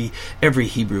 Every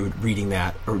Hebrew reading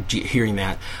that or hearing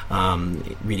that,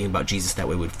 reading about Jesus that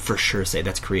way would for sure say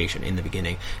that's creation in the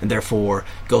beginning, and therefore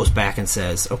goes back and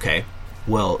says, okay,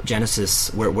 well,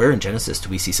 Genesis, where in Genesis do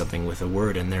we see something with a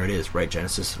word? And there it is, right?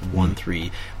 Genesis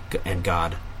 1:3, and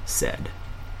God said,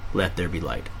 "Let there be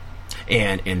light."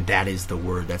 and that is the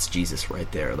Word. That's Jesus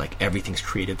right there. Like everything's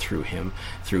created through him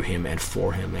and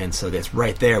for him. And so that's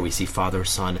right there we see Father,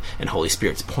 Son, and Holy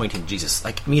Spirit's pointing to Jesus.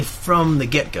 Like, I mean, from the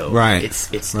get-go, right.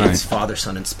 It's Father,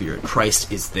 Son, and Spirit.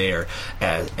 Christ is there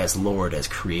as Lord, as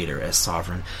Creator, as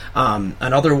Sovereign.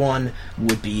 Another one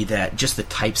would be that just the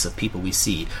types of people we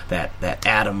see, that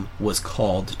Adam was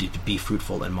called to be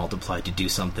fruitful and multiply, to do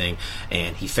something,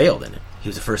 and he failed in it. He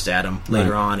was the first Adam.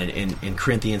 Later on in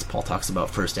Corinthians, Paul talks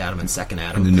about first Adam and second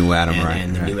Adam. And the new Adam,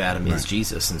 and the new Adam is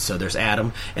Jesus. And so there's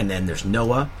Adam, and then there's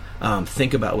Noah.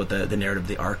 Think about what the narrative of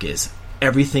the ark is.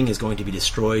 Everything is going to be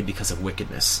destroyed because of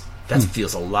wickedness. That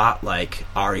feels a lot like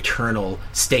our eternal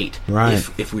state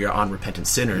if we are unrepentant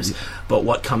sinners. But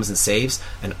what comes and saves?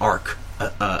 An ark.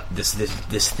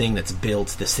 This thing that's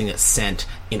built, this thing that's sent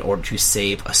in order to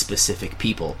save a specific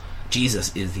people.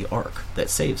 Jesus is the ark that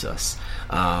saves us.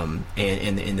 And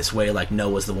in this way, like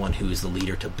Noah's the one who is the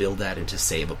leader to build that and to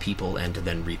save a people and to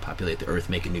then repopulate the earth,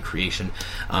 make a new creation.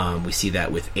 We see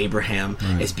that with Abraham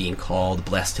as being called,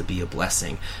 blessed to be a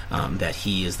blessing, that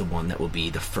he is the one that will be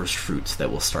the first fruits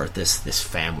that will start this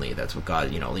family. That's what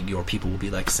God, like your people will be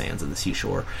like sands of the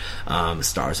seashore,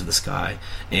 stars of the sky.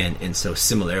 And so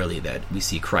similarly that we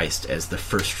see Christ as the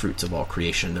first fruits of all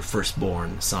creation, the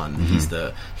firstborn son. He's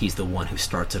the one who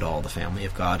starts it all, the family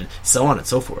of God, and so on and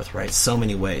so forth, right? So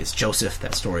many ways. Joseph,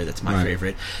 that story that's my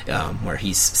favorite, where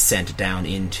he's sent down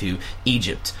into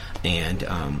Egypt, and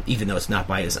even though it's not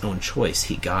by his own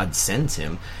choice, God sends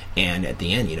him, and at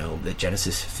the end, the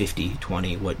Genesis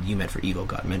 50:20, what you meant for evil,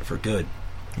 God meant for good.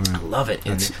 I love it,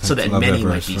 and so that many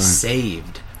might be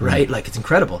saved, right? Like, it's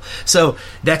incredible. So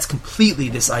that's completely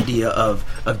this idea of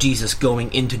Jesus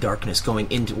going into darkness,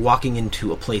 walking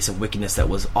into a place of wickedness that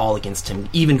was all against him,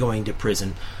 even going to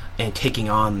prison and taking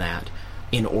on that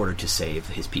in order to save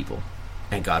his people.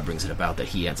 And God brings it about that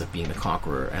he ends up being the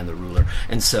conqueror and the ruler.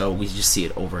 And so we just see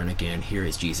it over and again. Here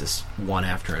is Jesus, one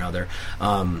after another.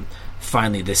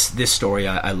 Finally, this story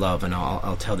I love, and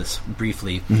I'll tell this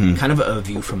briefly. Kind of a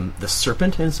view from the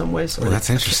serpent in some ways. Or that's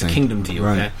interesting. A kingdom view.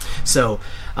 Okay, so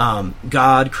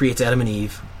God creates Adam and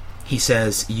Eve. He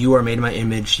says, you are made in my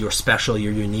image, you're special,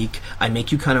 you're unique. I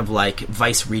make you kind of like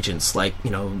vice regents, like,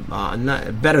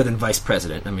 not better than vice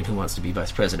president. I mean, who wants to be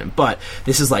vice president? But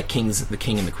this is like the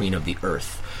king and the queen of the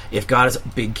earth. If God is a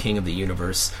big king of the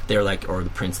universe, they're like, or the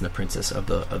prince and the princess of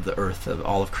the earth, of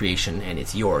all of creation, and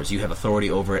it's yours. You have authority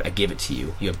over it. I give it to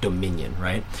you. You have dominion,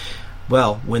 right?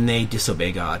 Well, when they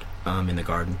disobey God in the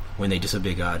garden, when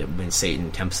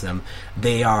Satan tempts them,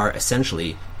 they are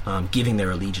essentially giving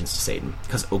their allegiance to Satan,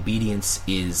 because obedience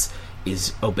is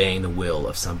obeying the will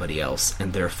of somebody else,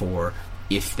 and therefore,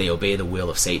 if they obey the will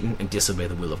of Satan and disobey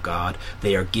the will of God,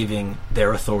 they are giving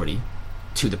their authority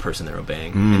to the person they're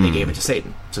obeying, and they gave it to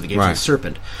Satan. So they gave it to the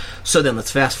serpent. So then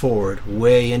let's fast forward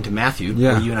way into Matthew,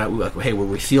 where you and I, where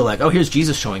we feel like, oh, here's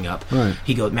Jesus showing up.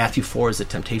 He goes, Matthew 4 is the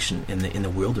temptation in the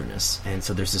wilderness, and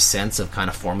so there's this sense of kind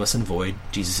of formless and void.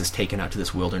 Jesus is taken out to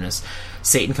this wilderness.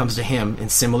 Satan comes to him in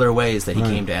similar ways that he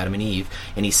came to Adam and Eve,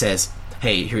 and he says,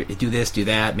 hey, here, do this, do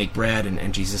that, make bread,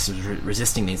 and Jesus is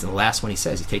resisting these. And the last one he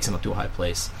says, he takes him up to a high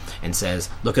place and says,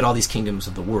 look at all these kingdoms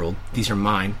of the world. These are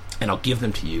mine, and I'll give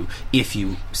them to you if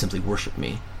you simply worship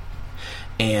me.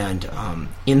 And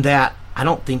in that, I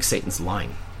don't think Satan's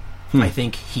lying. I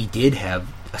think he did have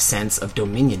a sense of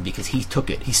dominion because he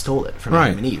took it, he stole it from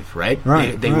Adam and Eve, right?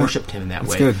 They worshipped him in that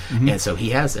way. And so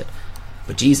he has it.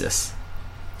 But Jesus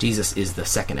is the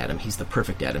second Adam. He's the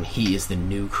perfect Adam. He is the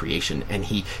new creation. And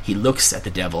he looks at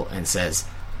the devil and says,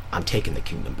 I'm taking the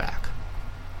kingdom back.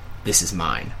 This is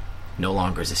mine. No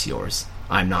longer is this yours.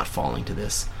 I'm not falling to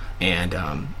this. And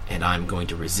I'm going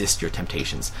to resist your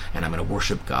temptations, and I'm going to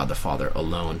worship God the Father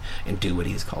alone and do what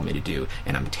He's called me to do,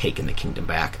 and I'm taking the kingdom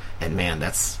back. And man,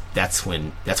 that's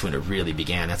when it really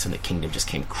began. That's when the kingdom just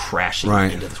came crashing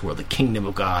into this world. The kingdom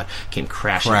of God came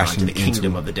crashing onto the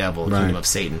kingdom of the devil, the kingdom of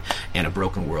Satan, and a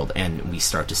broken world. And we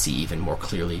start to see even more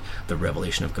clearly the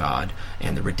revelation of God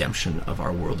and the redemption of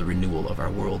our world, the renewal of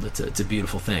our world. It's a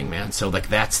beautiful thing, man. So like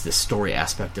that's the story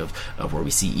aspect of where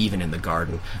we see even in the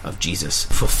garden of Jesus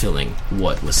fulfilling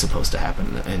what was supposed to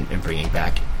happen and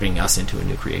bringing us into a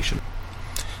new creation.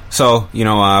 So,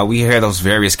 we hear those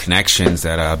various connections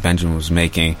that Benjamin was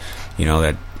making,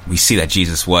 that we see that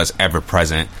Jesus was ever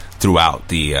present throughout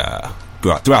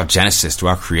throughout Genesis,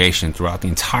 throughout creation, throughout the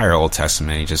entire Old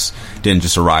Testament. He just didn't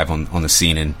just arrive on the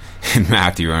scene in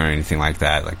Matthew or anything like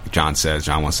that. Like John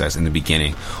 1 says, in the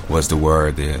beginning was the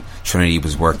Word. The Trinity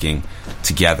was working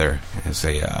together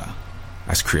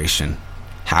as creation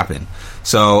happened.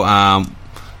 So,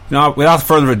 without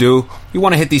further ado, we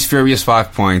want to hit these furious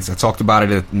 5 points. I talked about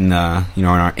it in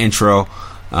our intro,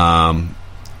 and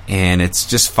and it's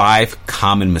just 5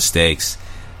 common mistakes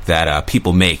that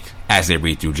people make as they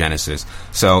read through Genesis.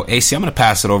 So, AC, I'm going to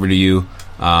pass it over to you.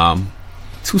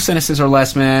 2 sentences or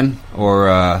less, man,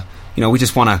 or we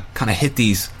just want to kind of hit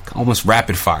these almost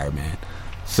rapid fire, man.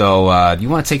 So, you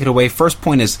want to take it away? First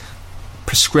point is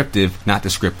prescriptive, not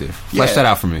descriptive. Flesh that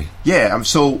out for me. Yeah.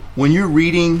 So when you're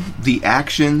reading the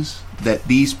actions that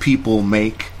these people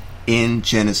make in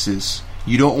Genesis,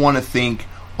 you don't want to think,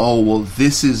 oh, well,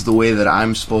 this is the way that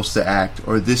I'm supposed to act,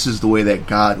 or this is the way that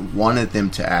God wanted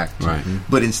them to act. Right.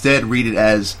 But instead read it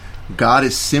as God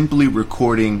is simply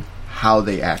recording how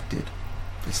they acted.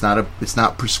 It's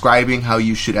not prescribing how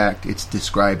you should act. It's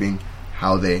describing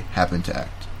how they happen to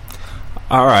act.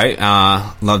 All right.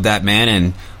 Love that, man.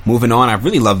 And moving on, I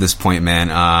really love this point,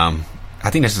 man. I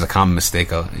think this is a common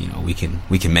mistake, we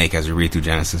can make as we read through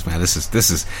Genesis, man. This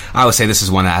is I would say this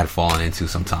is one that I had fallen into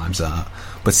sometimes.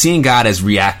 But seeing God as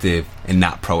reactive and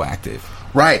not proactive.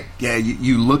 Right. Yeah.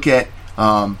 You look at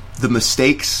the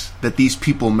mistakes that these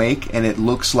people make, and it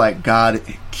looks like God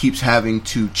keeps having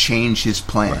to change His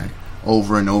plan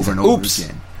over and over and over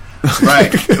again.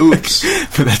 Right.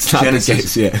 Oops. But that's not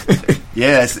Genesis. the case. Yeah.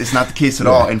 Yeah. It's not the case at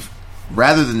all. And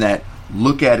rather than that,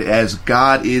 look at it as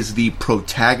God is the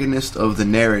protagonist of the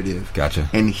narrative. Gotcha.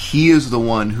 And He is the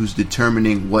one who's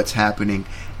determining what's happening,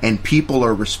 and people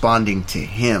are responding to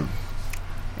Him.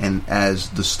 And as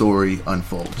the story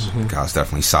unfolds, God's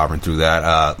definitely sovereign through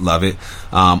that. Love it.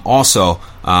 Also,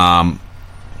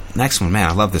 next one, man,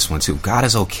 I love this one too. God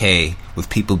is okay with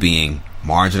people being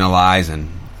marginalized and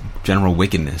general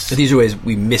wickedness. So these are ways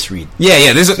we misread.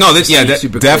 Yeah.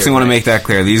 Definitely want to make that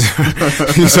clear. These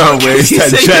are ways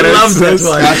that Genesis.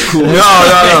 That's cool. No.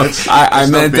 I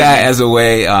meant that as a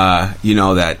way,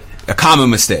 that a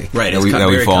common mistake, right? That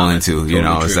we fall into.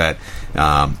 Totally is that,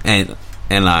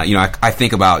 I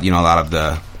think about a lot of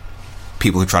the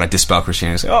people who try to dispel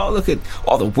Christianity, say, "Oh, look at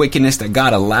all the wickedness that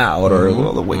God allowed, or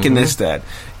all the wickedness that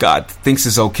God thinks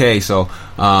is okay." So,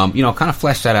 kind of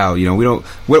flesh that out. We don't.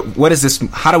 What is this?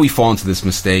 How do we fall into this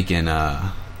mistake? And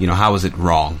how is it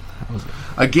wrong?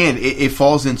 Again, it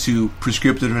falls into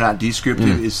prescriptive and not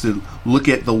descriptive. Is to look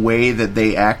at the way that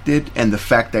they acted and the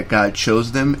fact that God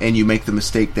chose them, and you make the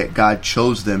mistake that God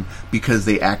chose them because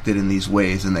they acted in these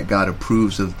ways, and that God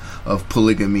approves of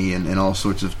polygamy and all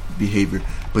sorts of behavior.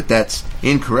 But that's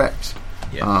incorrect.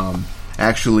 Yeah.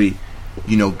 Actually,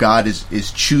 God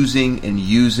is choosing and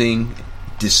using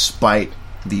despite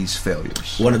these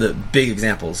failures. One of the big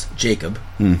examples, Jacob,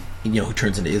 who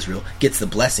turns into Israel, gets the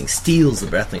blessing, steals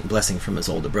the blessing from his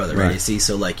older brother, right? You see,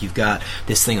 so you've got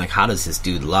this thing, how does this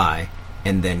dude lie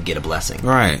and then get a blessing?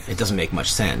 Right. It doesn't make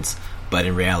much sense. But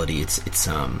in reality,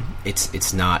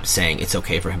 it's not saying it's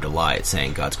okay for him to lie. It's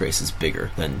saying God's grace is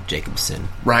bigger than Jacob's sin.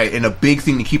 Right, and a big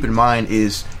thing to keep in mind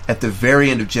is at the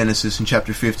very end of Genesis in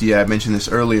chapter 50, I mentioned this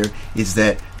earlier, is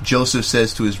that Joseph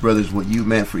says to his brothers, what you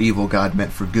meant for evil, God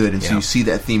meant for good. And so you see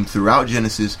that theme throughout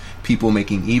Genesis, people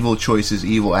making evil choices,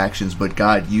 evil actions, but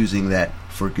God using that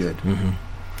for good.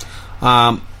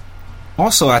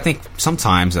 Also, I think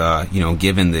sometimes,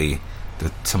 given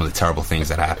some of the terrible things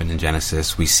that happened in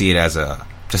Genesis, we see it as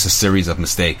just a series of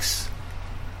mistakes.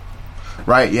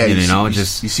 Right, yeah. You you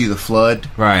see the flood.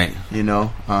 Right.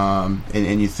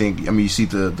 And you think, you see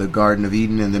the Garden of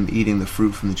Eden and them eating the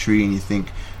fruit from the tree, and you think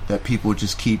that people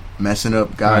just keep messing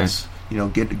up God's,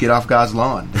 get off God's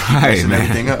lawn. Messing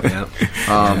everything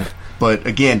up. But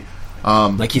again,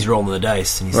 he's rolling the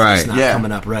dice, and he's just not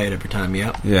coming up right every time.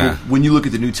 Yeah. When you look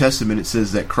at the New Testament, it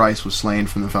says that Christ was slain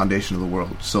from the foundation of the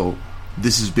world. So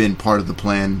this has been part of the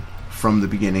plan from the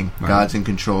beginning. Right. God's in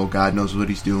control. God knows what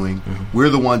He's doing. We're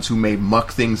the ones who may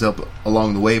muck things up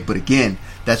along the way. But again,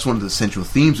 that's one of the central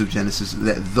themes of Genesis,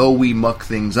 that though we muck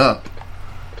things up,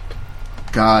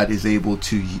 God is able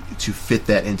to fit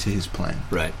that into His plan.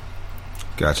 Right.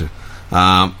 Gotcha.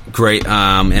 Great.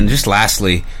 And just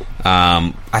lastly,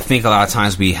 I think a lot of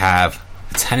times we have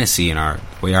a tendency in our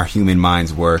way our human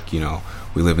minds work. We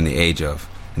live in the age of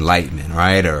enlightenment,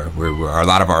 right? Or a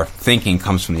lot of our thinking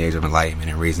comes from the age of enlightenment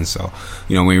and reason. So,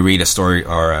 when we read a story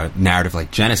or a narrative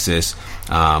like Genesis,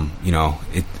 our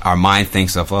mind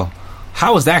thinks of, well,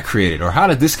 how was that created? Or how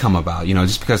did this come about?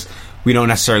 Just because we don't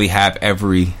necessarily have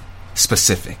every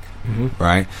specific,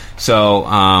 right? So,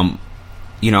 kind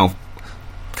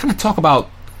of talk about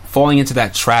falling into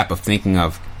that trap of thinking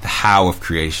of the how of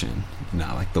creation,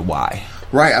 not like the why.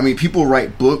 Right. People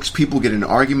write books. People get in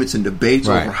arguments and debates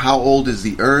over how old is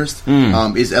the earth.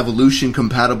 Is evolution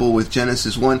compatible with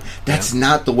Genesis 1? That's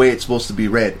not the way it's supposed to be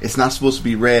read. It's not supposed to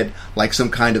be read like some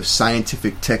kind of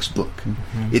scientific textbook.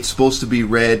 It's supposed to be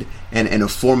read in a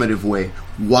formative way.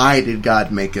 Why did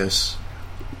God make us?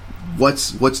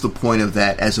 what's the point of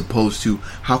that, as opposed to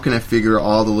how can I figure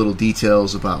all the little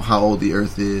details about how old the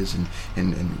Earth is and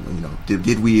you know,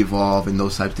 did we evolve and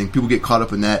those types of things. People get caught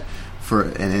up in that for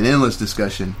an endless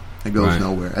discussion that goes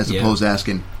nowhere, as opposed to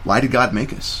asking, why did God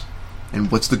make us,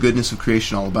 and what's the goodness of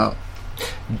creation all about?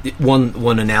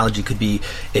 One analogy could be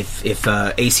if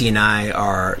AC and I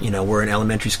are, you know, we're in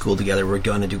elementary school together, we're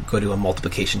going to go to a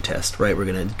multiplication test, right? We're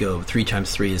going to go 3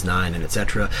 times 3 is 9, and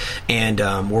etc. And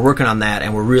we're working on that,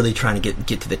 and we're really trying to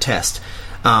get to the test.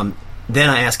 Then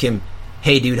I ask him,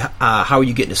 "Hey, dude, how are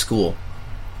you getting to school?"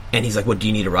 And he's like, "What, do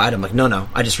you need a ride?" I'm like, No,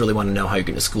 I just really want to know how you're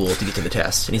getting to school to get to the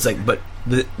test. And he's like, "But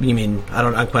you mean I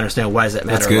don't quite understand, why does that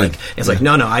matter?" That's good. Like, it's like,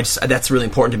 no, that's really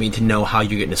important to me to know how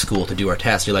you're getting to school to do our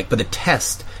test. You're like, but the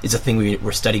test is the thing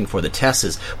we're studying for. The test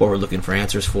is what we're looking for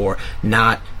answers for,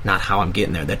 not how I'm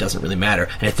getting there. That doesn't really matter.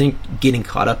 And I think getting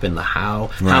caught up in the how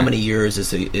many years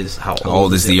is how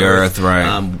old is the Earth,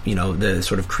 right? You know, the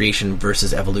sort of creation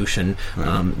versus evolution.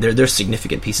 Right. There's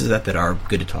significant pieces of that are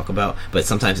good to talk about, but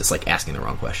sometimes it's like asking the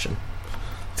wrong question.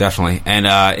 Definitely. And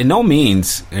in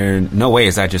no way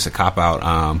is that just a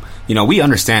cop-out. You know, we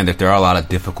understand that there are a lot of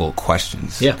difficult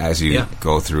questions as you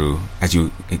go through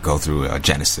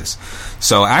Genesis.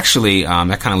 So actually,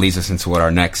 that kind of leads us into what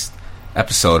our next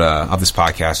episode of this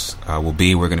podcast will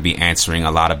be. We're going to be answering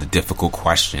a lot of the difficult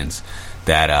questions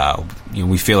that you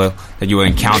know, we feel that you will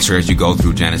encounter as you go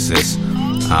through Genesis.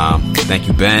 Thank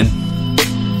you, Ben.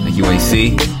 Thank you,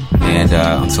 AC. And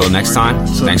until next time,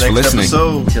 thanks for listening.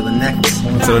 Until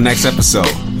the next episode.